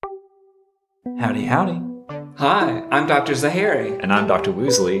Howdy, howdy. Hi, I'm Dr. Zahari. And I'm Dr.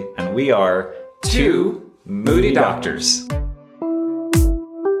 Woosley, and we are Two Moody Doctors.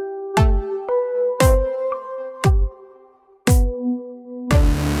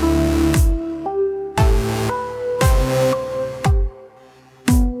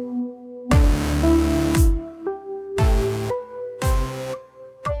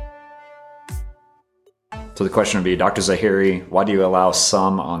 So the question would be, Dr. Zahari, why do you allow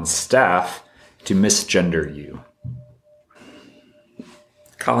some on staff to misgender you?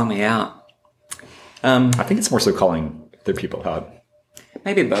 Calling me out. I think it's more so calling other people out.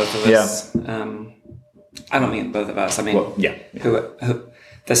 Maybe both of us. I don't mean both of us. I mean, who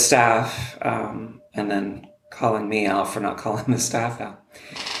the staff, and then calling me out for not calling the staff out.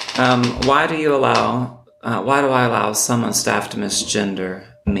 Why do I allow some on staff to misgender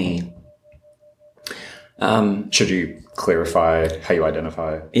me? Should you clarify how you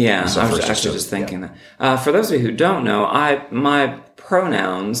identify? Yeah, I was actually just thinking that. For those of you who don't know, my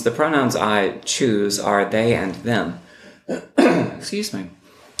pronouns, the pronouns I choose are they and them. Excuse me.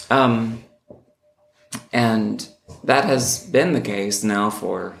 And that has been the case now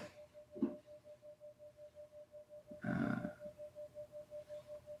for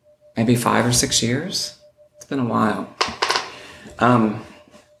maybe 5 or 6 years. It's been a while.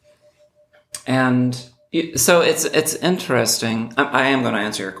 So it's interesting. I am going to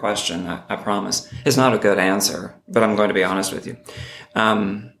answer your question. I promise. It's not a good answer, but I'm going to be honest with you.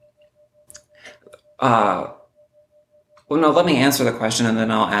 Well, no, let me answer the question and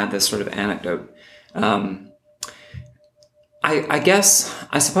then I'll add this sort of anecdote. I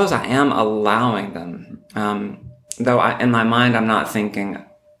suppose I am allowing them. Though in my mind, I'm not thinking,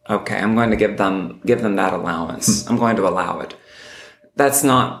 okay, I'm going to give them that allowance. I'm going to allow it. That's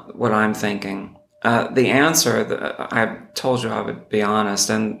not what I'm thinking. The answer that I told you I would be honest,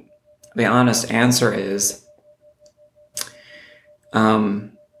 and the honest answer is,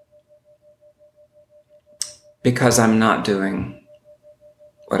 because I'm not doing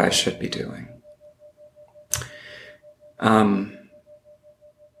what I should be doing. I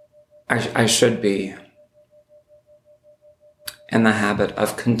should be in the habit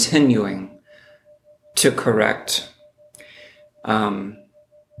of continuing to correct,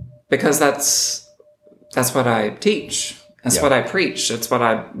 because that's what I teach. That's what I preach. That's what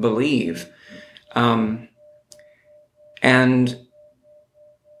I believe. And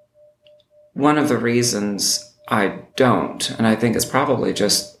one of the reasons I don't, and I think it's probably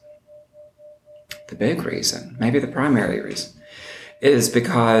just the big reason, maybe the primary reason, is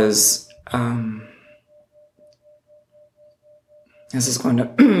because this is going to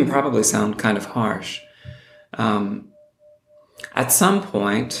probably sound kind of harsh. At some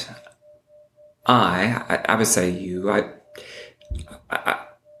point, I would say you,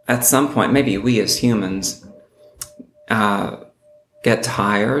 at some point, maybe we as humans get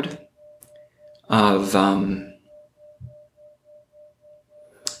tired of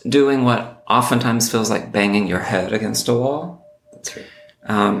doing what oftentimes feels like banging your head against a wall. That's right.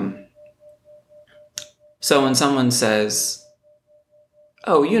 So when someone says,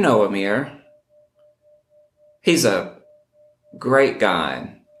 "Oh, you know Amir, he's a great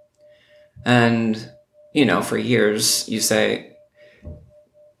guy," and, for years you say,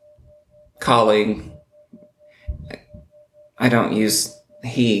 colleague, I don't use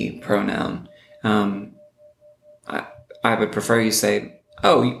he pronoun. I would prefer you say,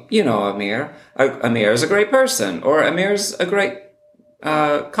 "Oh, you know Amir. Amir is a great person," or "Amir's a great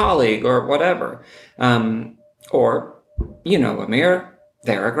colleague," or whatever. Or, Amir,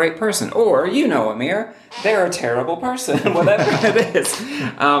 they're a great person. Or, Amir, they're a terrible person, whatever it is.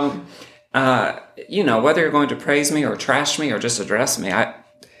 Whether you're going to praise me or trash me or just address me, I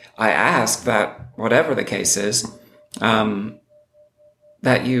ask that, whatever the case is,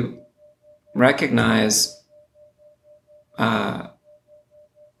 that you recognize the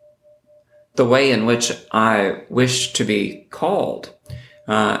way in which I wish to be called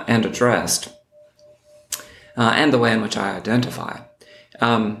and addressed, and the way in which I identify.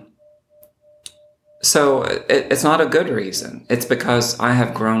 So it's not a good reason. It's because I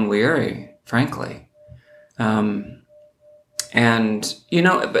have grown weary, frankly. But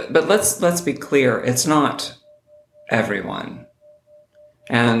let's be clear. It's not everyone.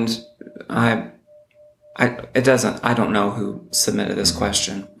 And I don't know who submitted this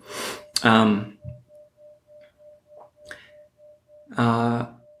question.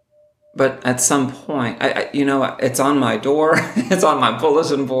 But at some point, it's on my door, it's on my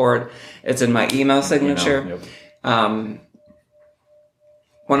bulletin board, it's in my email signature. One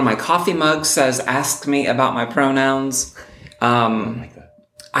of my coffee mugs says, "Ask me about my pronouns."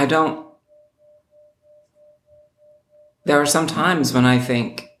 I don't there are some times when I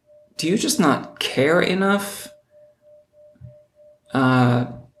think, do you just not care enough?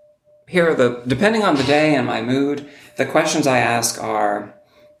 Here are depending on the day and my mood, the questions I ask are,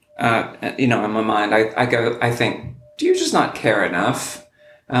 in my mind, I think, do you just not care enough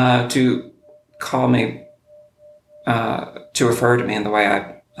to call me, to refer to me in the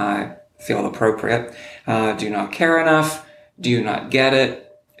way I feel appropriate? Do you not care enough? Do you not get it?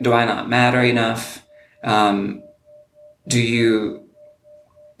 Do I not matter enough? Do you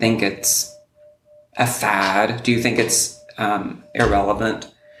think it's a fad? Do you think it's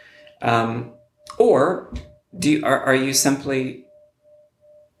irrelevant? Or are you simply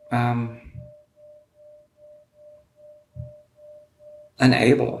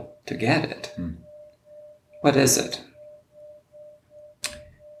unable to get it? What is it?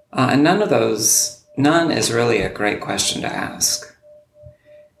 And none is really a great question to ask.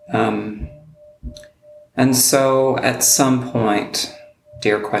 And so at some point,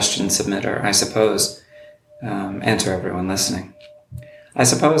 dear question submitter, I suppose, and to everyone listening, I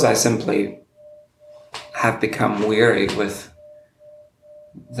suppose I simply have become weary with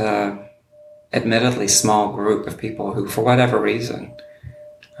the admittedly small group of people who, for whatever reason,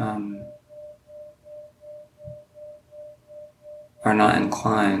 are not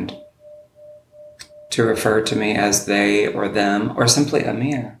inclined to refer to me as they or them or simply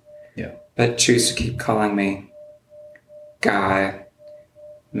Amir. Yeah. But choose to keep calling me guy,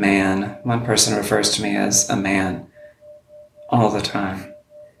 man. One person refers to me as a man all the time.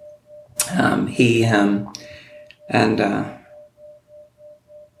 He, him. And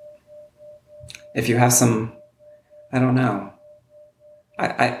if you have some, I don't know,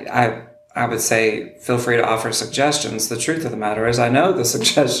 I would say feel free to offer suggestions. The truth of the matter is I know the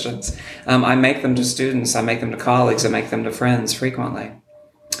suggestions. I make them to students, I make them to colleagues, I make them to friends frequently.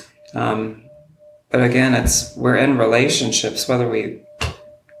 But again, we're in relationships, whether we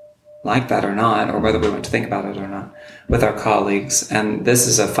like that or not, or whether we want to think about it or not, with our colleagues. And this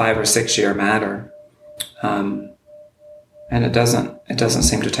is a 5 or 6 year matter. And it doesn't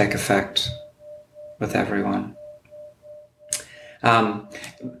seem to take effect with everyone.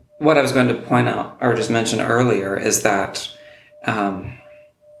 What I was going to point out, or just mention earlier, is that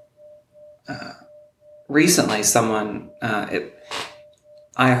recently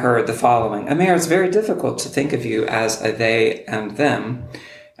I heard the following: Amir, it's very difficult to think of you as a they and them.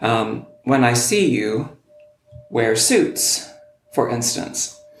 When I see you wear suits, for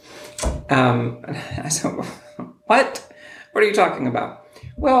instance. I said, what? What are you talking about?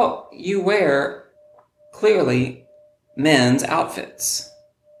 Well, you wear clearly men's outfits.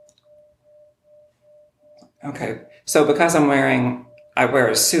 Okay, so because I wear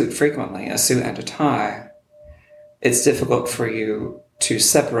a suit frequently, a suit and a tie, it's difficult for you to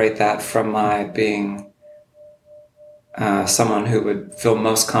separate that from my being someone who would feel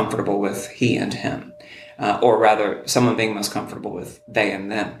most comfortable with he and him, or rather, someone being most comfortable with they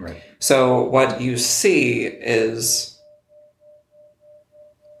and them. Right. So what you see is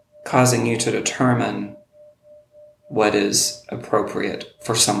causing you to determine what is appropriate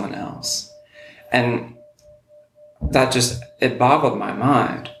for someone else. And that it boggled my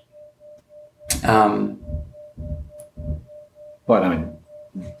mind. But I mean,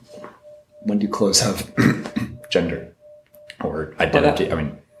 when do clothes have gender or identity?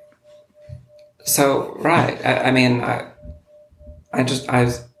 So, right. I just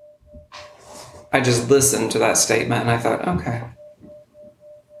listened to that statement and I thought, okay,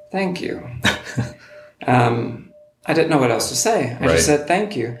 thank you. I didn't know what else to say. I just said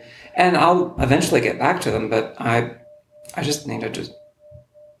thank you. And I'll eventually get back to them, but I just need to just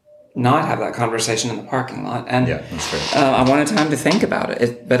not have that conversation in the parking lot. And yeah, that's fair. I wanted time to think about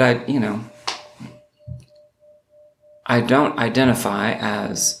it. But I don't identify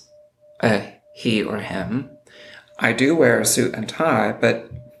as a he or him. I do wear a suit and tie,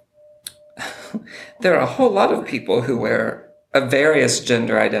 but there are a whole lot of people who wear various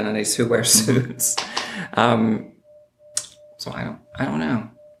gender identities who wear suits. So I don't know.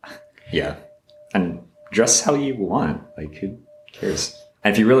 Yeah. And dress how you want. Like, who cares?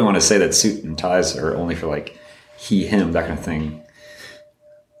 And if you really want to say that suit and ties are only for like he, him, that kind of thing,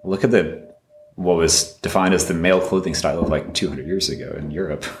 look at what was defined as the male clothing style of like 200 years ago in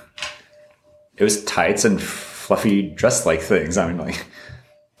Europe. It was tights and fluffy dress-like things. I mean, like...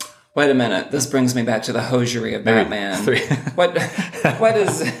 Wait a minute. This brings me back to the hosiery of Batman. What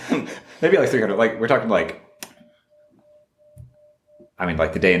is... Maybe like 300. Like, we're talking like... I mean,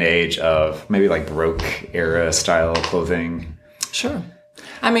 like the day and age of maybe like Baroque era style clothing. Sure.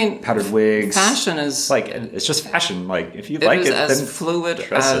 I mean... Powdered wigs. Fashion is... Like, it's just fashion. Like, if you like it, as fluid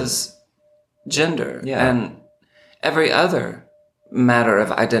as gender. Yeah. every other matter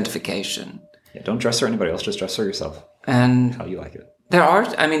of identification. Yeah, don't dress for anybody else. Just dress for yourself. And how you like it. There are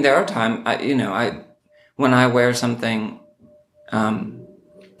times, when I wear something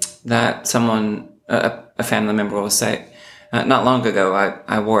that someone, a family member will say, not long ago,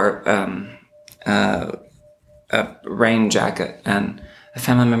 I wore a rain jacket, and a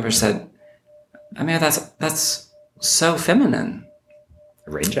family member said, that's so feminine.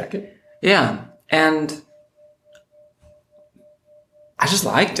 A rain jacket? Yeah. And I just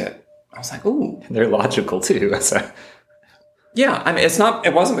liked it. I was like, ooh. They're logical too. Yeah. I mean,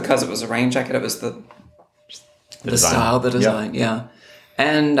 it wasn't because it was a rain jacket. It was the style, the design. Yeah.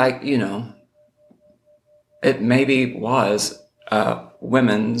 And it maybe was a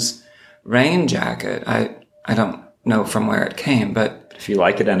women's rain jacket. I don't know from where it came, but if you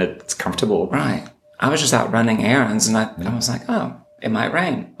like it and it's comfortable. Right. I was just out running errands, and I was like, oh, it might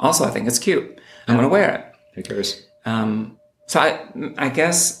rain. Also, I think it's cute. I'm going to wear it. Who cares? So I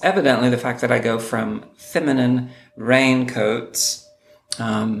guess evidently the fact that I go from feminine raincoats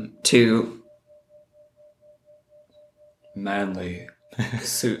to manly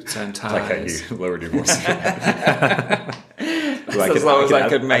suits and ties. Like how you lowered your voice. As low as I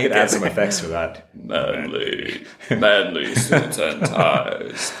could make it. Add some effects for that. Manly suits and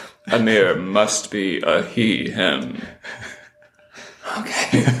ties. Amir must be a he, him.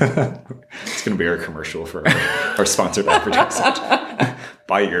 Okay. It's going to be our commercial for our sponsored advertisement.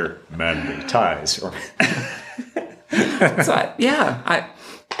 Buy your manly ties.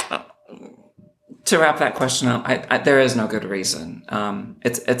 To wrap that question up, there is no good reason.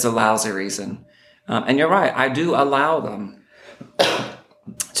 It's a lousy reason. And you're right. I do allow them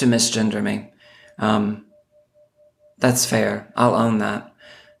to misgender me. That's fair. I'll own that.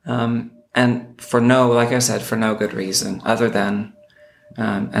 And like I said, for no good reason other than,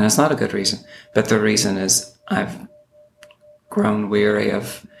 and it's not a good reason, but the reason is I've grown weary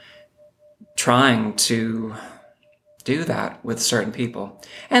of trying to do that with certain people.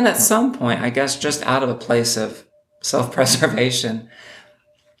 And at some point, I guess just out of a place of self-preservation,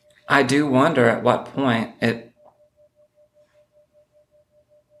 I do wonder at what point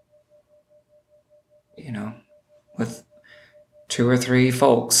with 2 or 3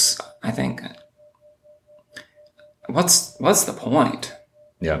 folks, I think, what's the point?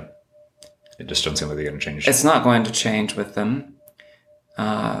 Yeah. It just doesn't seem like they're going to change. It's not going to change with them.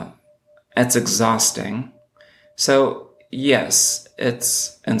 It's exhausting. So, yes,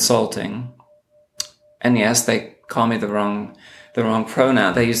 it's insulting. And yes, they call me the wrong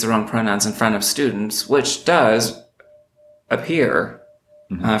pronoun. They use the wrong pronouns in front of students, which does appear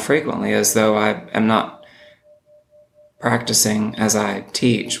frequently as though I am not practicing as I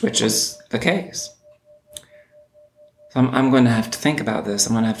teach, which is the case. So I'm going to have to think about this.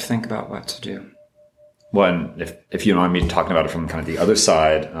 I'm going to have to think about what to do. Well, and if you don't mind me talking about it from kind of the other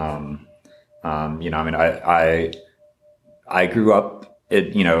side, I grew up,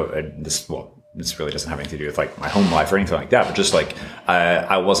 this really doesn't have anything to do with like my home life or anything like that, but just like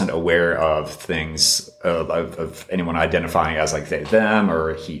I wasn't aware of things of anyone identifying as like they, them,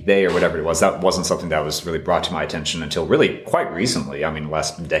 or he, they, or whatever it was. That wasn't something that was really brought to my attention until really quite recently. I mean,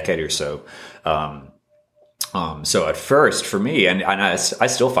 last decade or so. So at first for me, and I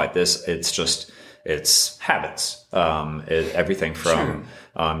still fight this, it's habits. Everything from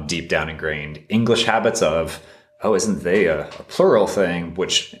deep down ingrained English habits of, oh, isn't they a plural thing?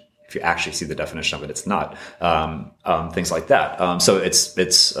 Which, if you actually see the definition of it, it's not. Things like that. So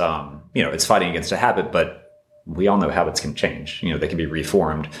it's fighting against a habit, but we all know habits can change. They can be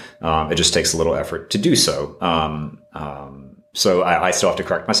reformed. It just takes a little effort to do so. So I still have to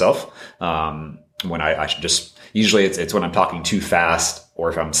correct myself. When I should just, usually it's when I'm talking too fast, or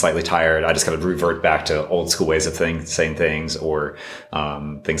if I'm slightly tired, I just kind of revert back to old school ways of saying things, or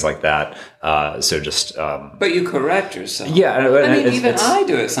things like that. But you correct yourself. Yeah. I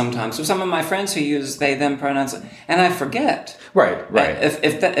do it sometimes with some of my friends who use they, them pronouns, and I forget. Right.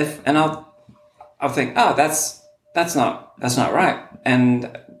 And I'll think, oh, that's not right.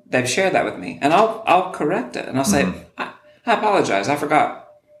 And they've shared that with me, and I'll correct it, and I'll say, I apologize. I forgot.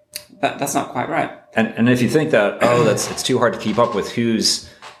 That's not quite right. And if you think that, it's too hard to keep up with whose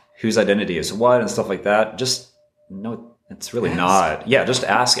identity is what and stuff like that, just no, it's really not. Yeah, just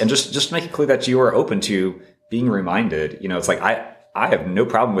ask and just make it clear that you are open to being reminded. It's like I have no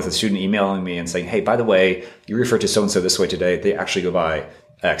problem with a student emailing me and saying, hey, by the way, you refer to so-and-so this way today. They actually go by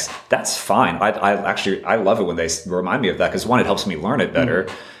X. That's fine. I love it when they remind me of that, because one, it helps me learn it better.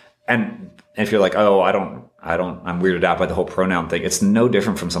 And if you're like, oh, I'm weirded out by the whole pronoun thing, it's no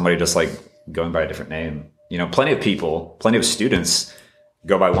different from somebody just like going by a different name. Plenty of people, plenty of students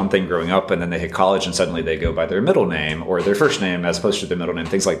go by one thing growing up, and then they hit college and suddenly they go by their middle name or their first name as opposed to their middle name,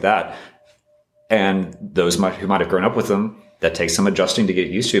 things like that. And those who might have grown up with them, that takes some adjusting to get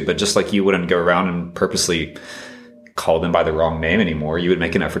used to. But just like you wouldn't go around and purposely call them by the wrong name anymore, you would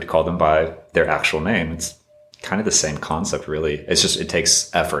make an effort to call them by their actual name. It's kind of the same concept, really. It's just, it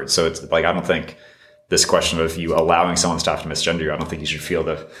takes effort. So it's like, I don't think this question of you allowing someone to have to misgender you, I don't think you should feel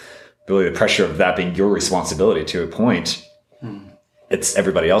the pressure of that being your responsibility to a point. It's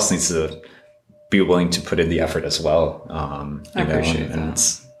everybody else needs to be willing to put in the effort as well. I appreciate that. And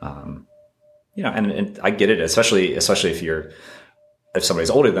it's, and I get it, especially if somebody's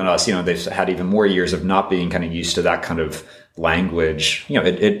older than us, they've had even more years of not being kind of used to that kind of language.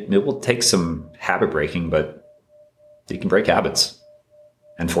 It will take some habit breaking, but you can break habits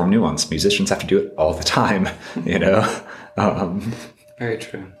and form new ones. Musicians have to do it all the time, Very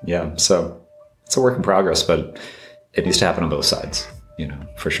true. Yeah. So it's a work in progress, but it needs to happen on both sides,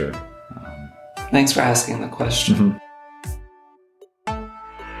 for sure. Thanks for asking the question.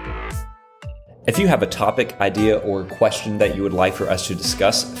 If you have a topic, idea, or question that you would like for us to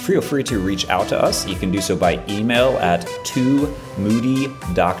discuss, feel free to reach out to us. You can do so by email at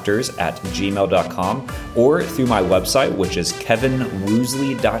 2moodydoctors@gmail.com or through my website, which is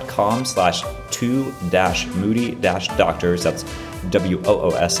kevinwoosley.com/2-moody-doctors. That's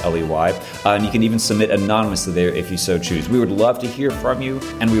WOOSLEY. And you can even submit anonymously there if you so choose. We would love to hear from you,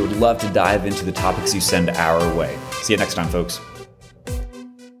 and we would love to dive into the topics you send our way. See you next time, folks.